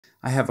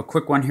I have a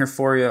quick one here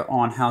for you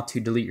on how to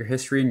delete your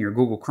history in your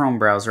Google Chrome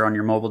browser on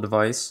your mobile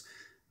device.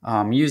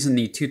 Using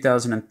the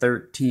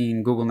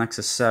 2013 Google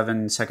Nexus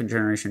 7 second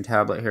generation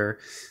tablet here.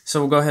 So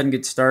we'll go ahead and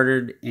get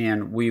started,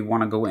 and we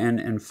want to go in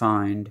and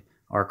find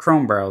our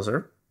Chrome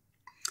browser.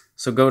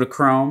 So go to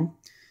Chrome,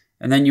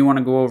 and then you want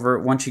to go over,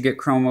 once you get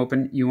Chrome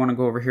open, you want to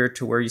go over here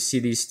to where you see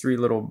these three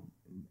little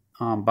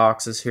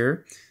boxes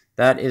here.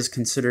 That is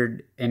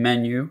considered a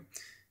menu,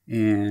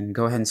 and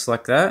go ahead and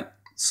select that.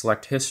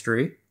 Select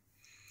history.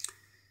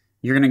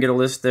 You're going to get a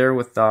list there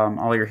with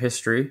all your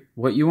history.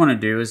 What you want to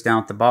do is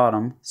down at the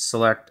bottom,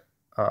 select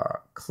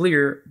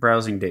clear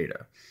browsing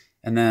data.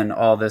 And then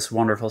all this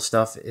wonderful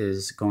stuff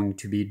is going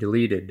to be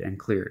deleted and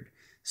cleared.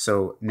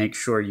 So make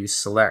sure you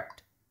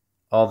select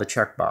all the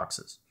check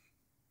boxes.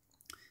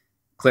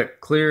 Click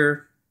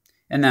clear,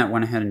 and that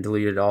went ahead and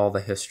deleted all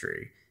the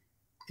history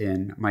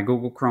in my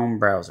Google Chrome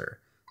browser.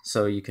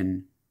 So you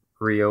can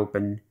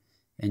reopen,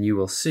 and you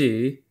will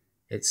see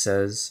it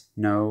says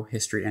no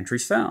history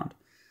entries found.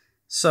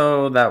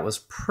 So that was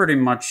pretty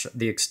much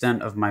the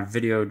extent of my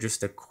video,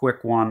 just a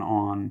quick one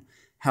on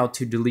how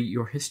to delete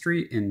your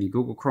history in the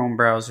Google Chrome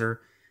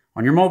browser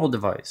on your mobile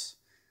device.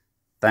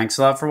 Thanks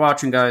a lot for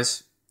watching,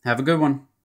 guys. Have a good one.